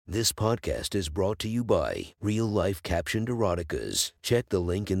This podcast is brought to you by Real Life Captioned Eroticas. Check the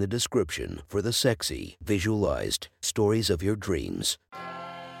link in the description for the sexy, visualized stories of your dreams.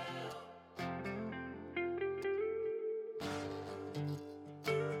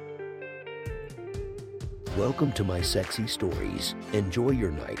 Welcome to my sexy stories. Enjoy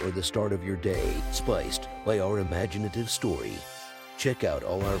your night or the start of your day, spiced by our imaginative story. Check out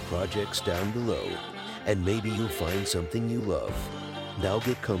all our projects down below, and maybe you'll find something you love. Now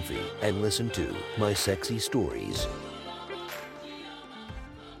get comfy and listen to my sexy stories.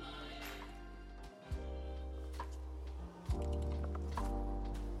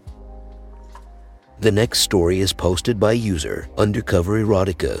 The next story is posted by user Undercover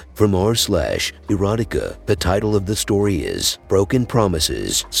Erotica from r/erotica. The title of the story is Broken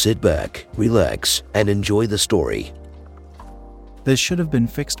Promises. Sit back, relax, and enjoy the story. This should have been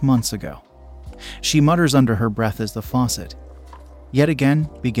fixed months ago. She mutters under her breath as the faucet yet again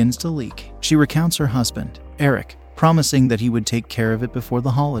begins to leak. She recounts her husband, Eric, promising that he would take care of it before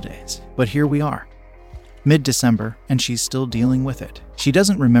the holidays. But here we are, mid-December, and she's still dealing with it. She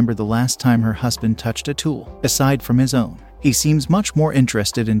doesn't remember the last time her husband touched a tool, aside from his own. He seems much more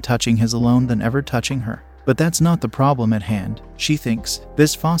interested in touching his alone than ever touching her. But that's not the problem at hand. She thinks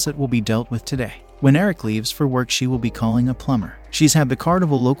this faucet will be dealt with today. When Eric leaves for work, she will be calling a plumber. She's had the card of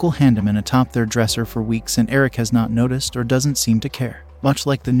a local handyman atop their dresser for weeks, and Eric has not noticed or doesn't seem to care, much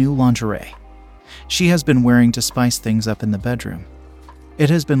like the new lingerie she has been wearing to spice things up in the bedroom. It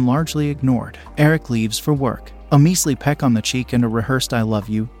has been largely ignored. Eric leaves for work, a measly peck on the cheek and a rehearsed "I love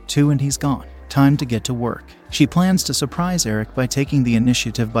you" too, and he's gone. Time to get to work. She plans to surprise Eric by taking the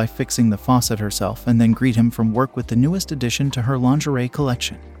initiative by fixing the faucet herself, and then greet him from work with the newest addition to her lingerie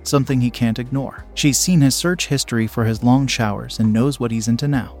collection, something he can't ignore. She's seen his search history for his long showers and knows what he's into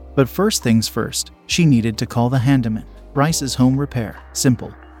now. But first things first, she needed to call the handyman. Bryce's Home Repair.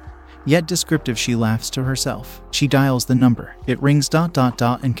 Simple, yet descriptive. She laughs to herself. She dials the number. It rings ...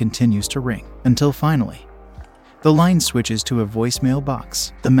 and continues to ring, until finally, the line switches to a voicemail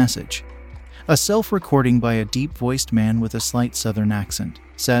box. The message, a self-recording by a deep-voiced man with a slight southern accent,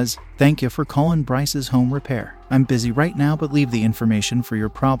 says, "Thank you for calling Bryce's Home Repair. I'm busy right now, but leave the information for your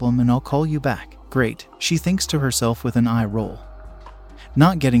problem and I'll call you back." Great, she thinks to herself with an eye roll.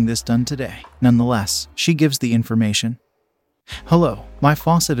 Not getting this done today. Nonetheless, she gives the information. "Hello, my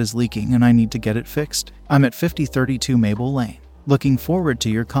faucet is leaking and I need to get it fixed. I'm at 5032 Maple Lane. Looking forward to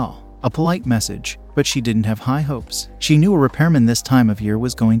your call." A polite message, but she didn't have high hopes. She knew a repairman this time of year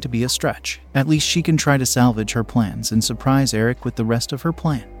was going to be a stretch. At least she can try to salvage her plans and surprise Eric with the rest of her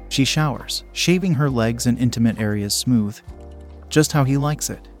plan. She showers, shaving her legs and intimate areas smooth, just how he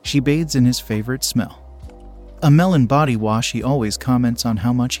likes it. She bathes in his favorite smell, a melon body wash. He always comments on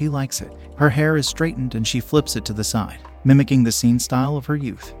how much he likes it. Her hair is straightened and she flips it to the side, mimicking the scene style of her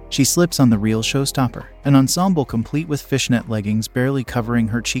youth. She slips on the real showstopper, an ensemble complete with fishnet leggings barely covering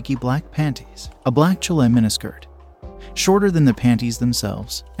her cheeky black panties, a black chole miniskirt, shorter than the panties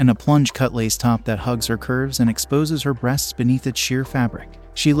themselves, and a plunge-cut lace top that hugs her curves and exposes her breasts beneath its sheer fabric.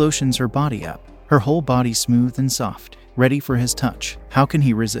 She lotions her body up, her whole body smooth and soft, ready for his touch. How can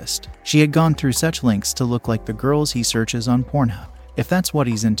he resist? She had gone through such lengths to look like the girls he searches on Pornhub. If that's what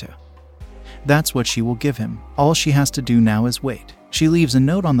he's into, that's what she will give him. All she has to do now is wait. She leaves a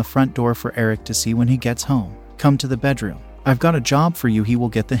note on the front door for Eric to see when he gets home. "Come to the bedroom. I've got a job for you." He will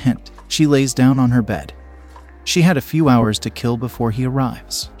get the hint. She lays down on her bed. She had a few hours to kill before he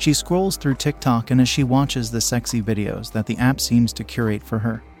arrives. She scrolls through TikTok, and as she watches the sexy videos that the app seems to curate for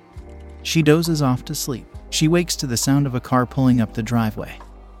her, she dozes off to sleep. She wakes to the sound of a car pulling up the driveway,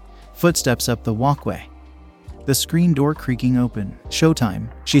 footsteps up the walkway, the screen door creaking open. Showtime.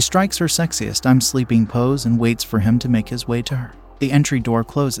 She strikes her sexiest "I'm sleeping" pose and waits for him to make his way to her. The entry door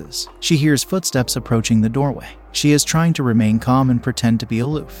closes. She hears footsteps approaching the doorway. She is trying to remain calm and pretend to be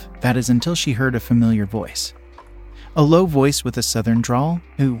aloof. That is until she heard a familiar voice. A low voice with a southern drawl.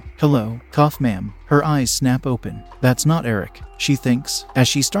 "Ooh, hello, cough ma'am." Her eyes snap open. That's not Eric, she thinks. As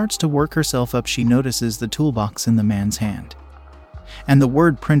she starts to work herself up, she notices the toolbox in the man's hand, and the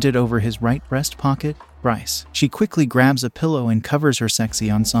word printed over his right breast pocket, Bryce. She quickly grabs a pillow and covers her sexy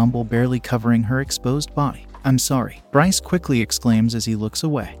ensemble, barely covering her exposed body. "I'm sorry," Bryce quickly exclaims as he looks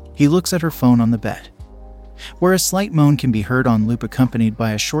away. He looks at her phone on the bed, where a slight moan can be heard on loop, accompanied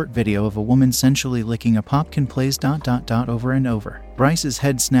by a short video of a woman sensually licking a popkin plays ... over and over. Bryce's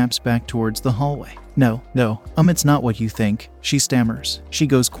head snaps back towards the hallway. No, it's not what you think," she stammers. She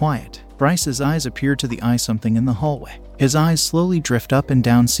goes quiet. Bryce's eyes appear to eye something in the hallway. His eyes slowly drift up and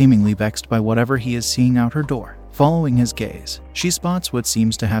down, seemingly vexed by whatever he is seeing out her door. Following his gaze, she spots what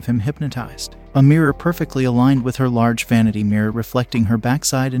seems to have him hypnotized. A mirror perfectly aligned with her large vanity mirror reflecting her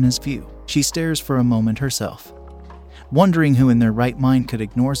backside in his view. She stares for a moment herself, wondering who in their right mind could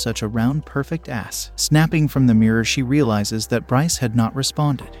ignore such a round, perfect ass. Snapping from the mirror, she realizes that Bryce had not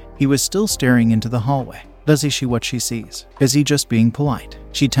responded. He was still staring into the hallway. Does he see what she sees? Is he just being polite?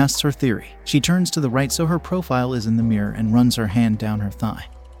 She tests her theory. She turns to the right so her profile is in the mirror and runs her hand down her thigh,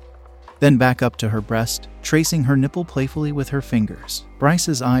 then back up to her breast, tracing her nipple playfully with her fingers.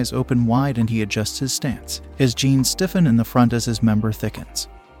 Bryce's eyes open wide and he adjusts his stance. His jeans stiffen in the front as his member thickens,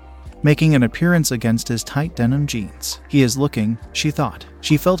 making an appearance against his tight denim jeans. He is looking, she thought.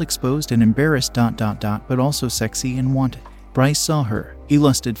 She felt exposed and embarrassed ... but also sexy and wanted. Bryce saw her. He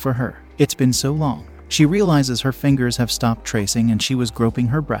lusted for her. It's been so long. She realizes her fingers have stopped tracing and she was groping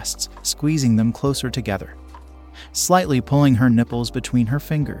her breasts, squeezing them closer together, slightly pulling her nipples between her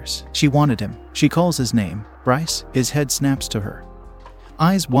fingers. She wanted him. She calls his name. Bryce. His head snaps to her,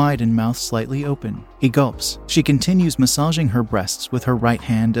 eyes wide and mouth slightly open. He gulps. She continues massaging her breasts with her right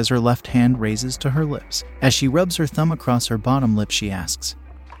hand as her left hand raises to her lips. As she rubs her thumb across her bottom lip, she asks,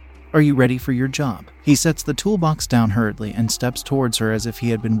 "Are you ready for your job?" He sets the toolbox down hurriedly and steps towards her as if he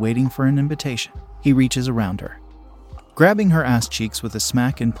had been waiting for an invitation. He reaches around her, grabbing her ass cheeks with a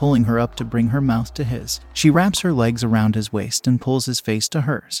smack and pulling her up to bring her mouth to his. She wraps her legs around his waist and pulls his face to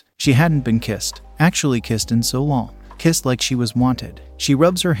hers. She hadn't been actually kissed in so long. Kissed like she was wanted. She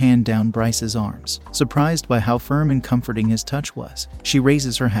rubs her hand down Bryce's arms, surprised by how firm and comforting his touch was. She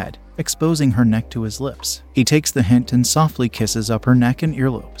raises her head, exposing her neck to his lips. He takes the hint and softly kisses up her neck and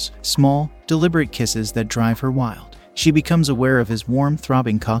earlobes. Small, deliberate kisses that drive her wild. She becomes aware of his warm,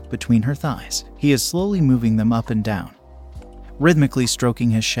 throbbing cock between her thighs. He is slowly moving them up and down, rhythmically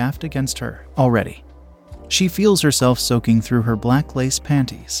stroking his shaft against her. Already, she feels herself soaking through her black lace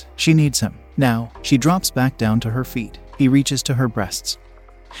panties. She needs him. Now, she drops back down to her feet. He reaches to her breasts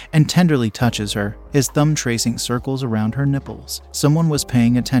and tenderly touches her, his thumb tracing circles around her nipples. Someone was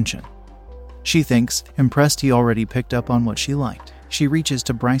paying attention, she thinks, impressed he already picked up on what she liked. She reaches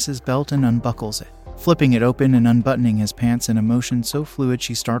to Bryce's belt and unbuckles it, flipping it open and unbuttoning his pants in a motion so fluid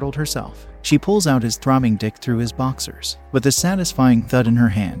she startled herself. She pulls out his throbbing dick through his boxers. With a satisfying thud in her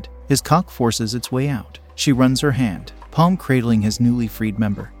hand, his cock forces its way out. She runs her hand, palm cradling his newly freed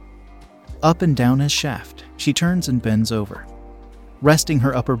member, up and down his shaft. She turns and bends over, resting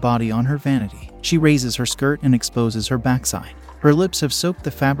her upper body on her vanity. She raises her skirt and exposes her backside. Her lips have soaked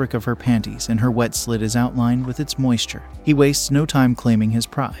the fabric of her panties and her wet slit is outlined with its moisture. He wastes no time claiming his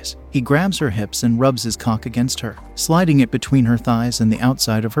prize. He grabs her hips and rubs his cock against her, sliding it between her thighs and the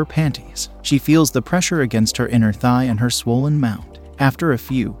outside of her panties. She feels the pressure against her inner thigh and her swollen mound. After a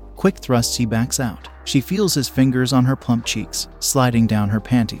few quick thrusts, he backs out. She feels his fingers on her plump cheeks, sliding down her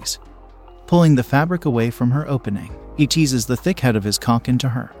panties, pulling the fabric away from her opening. He teases the thick head of his cock into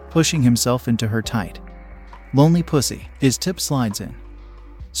her, pushing himself into her tight, lonely pussy. His tip slides in,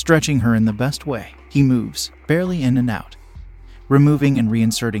 stretching her in the best way. He moves, barely in and out, removing and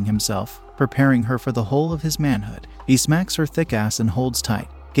reinserting himself, preparing her for the whole of his manhood. He smacks her thick ass and holds tight,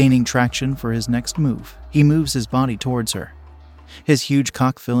 gaining traction for his next move. He moves his body towards her, his huge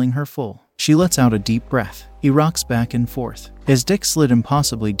cock filling her full. She lets out a deep breath. He rocks back and forth, his dick slid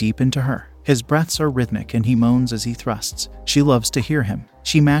impossibly deep into her. His breaths are rhythmic and he moans as he thrusts. She loves to hear him.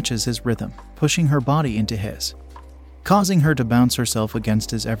 She matches his rhythm, pushing her body into his, causing her to bounce herself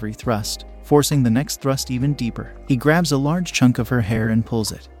against his every thrust, forcing the next thrust even deeper. He grabs a large chunk of her hair and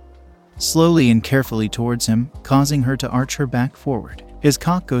pulls it slowly and carefully towards him, causing her to arch her back forward. His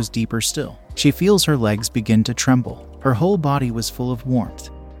cock goes deeper still. She feels her legs begin to tremble. Her whole body was full of warmth,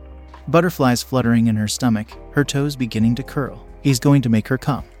 butterflies fluttering in her stomach, her toes beginning to curl. He's going to make her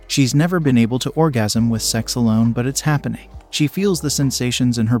come. She's never been able to orgasm with sex alone, but it's happening. She feels the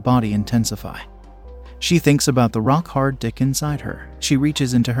sensations in her body intensify. She thinks about the rock-hard dick inside her. She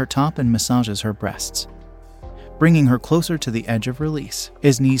reaches into her top and massages her breasts, bringing her closer to the edge of release.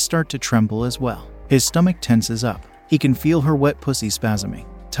 His knees start to tremble as well. His stomach tenses up. He can feel her wet pussy spasming,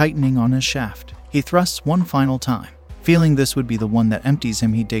 tightening on his shaft. He thrusts one final time. Feeling this would be the one that empties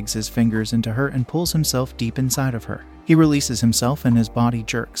him, he digs his fingers into her and pulls himself deep inside of her. He releases himself and his body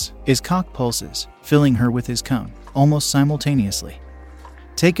jerks. His cock pulses, filling her with his cum, almost simultaneously.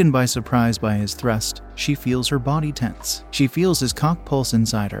 Taken by surprise by his thrust, she feels her body tense. She feels his cock pulse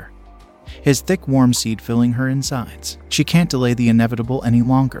inside her, his thick warm seed filling her insides. She can't delay the inevitable any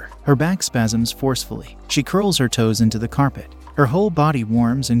longer. Her back spasms forcefully. She curls her toes into the carpet. Her whole body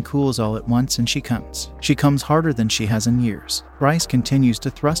warms and cools all at once and she comes. She comes harder than she has in years. Bryce continues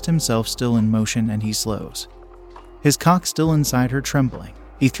to thrust himself, still in motion, and he slows, his cock still inside her, trembling.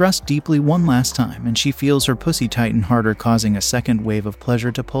 He thrusts deeply one last time, and she feels her pussy tighten harder, causing a second wave of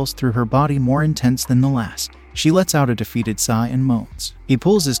pleasure to pulse through her body, more intense than the last. She lets out a defeated sigh and moans. He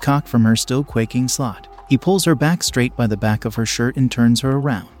pulls his cock from her still quaking slot. He pulls her back straight by the back of her shirt and turns her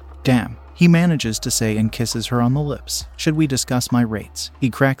around. Damn, he manages to say, and kisses her on the lips. Should we discuss my rates?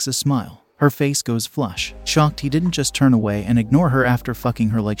 He cracks a smile. Her face goes flush. Shocked, he didn't just turn away and ignore her after fucking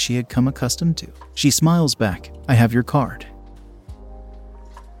her like she had come accustomed to. She smiles back. I have your card.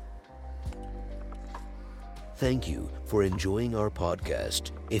 Thank you for enjoying our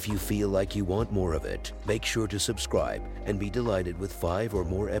podcast. If you feel like you want more of it, make sure to subscribe and be delighted with 5 or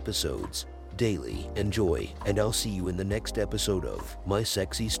more episodes daily. Enjoy, and I'll see you in the next episode of My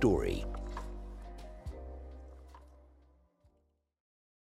Sexy Story.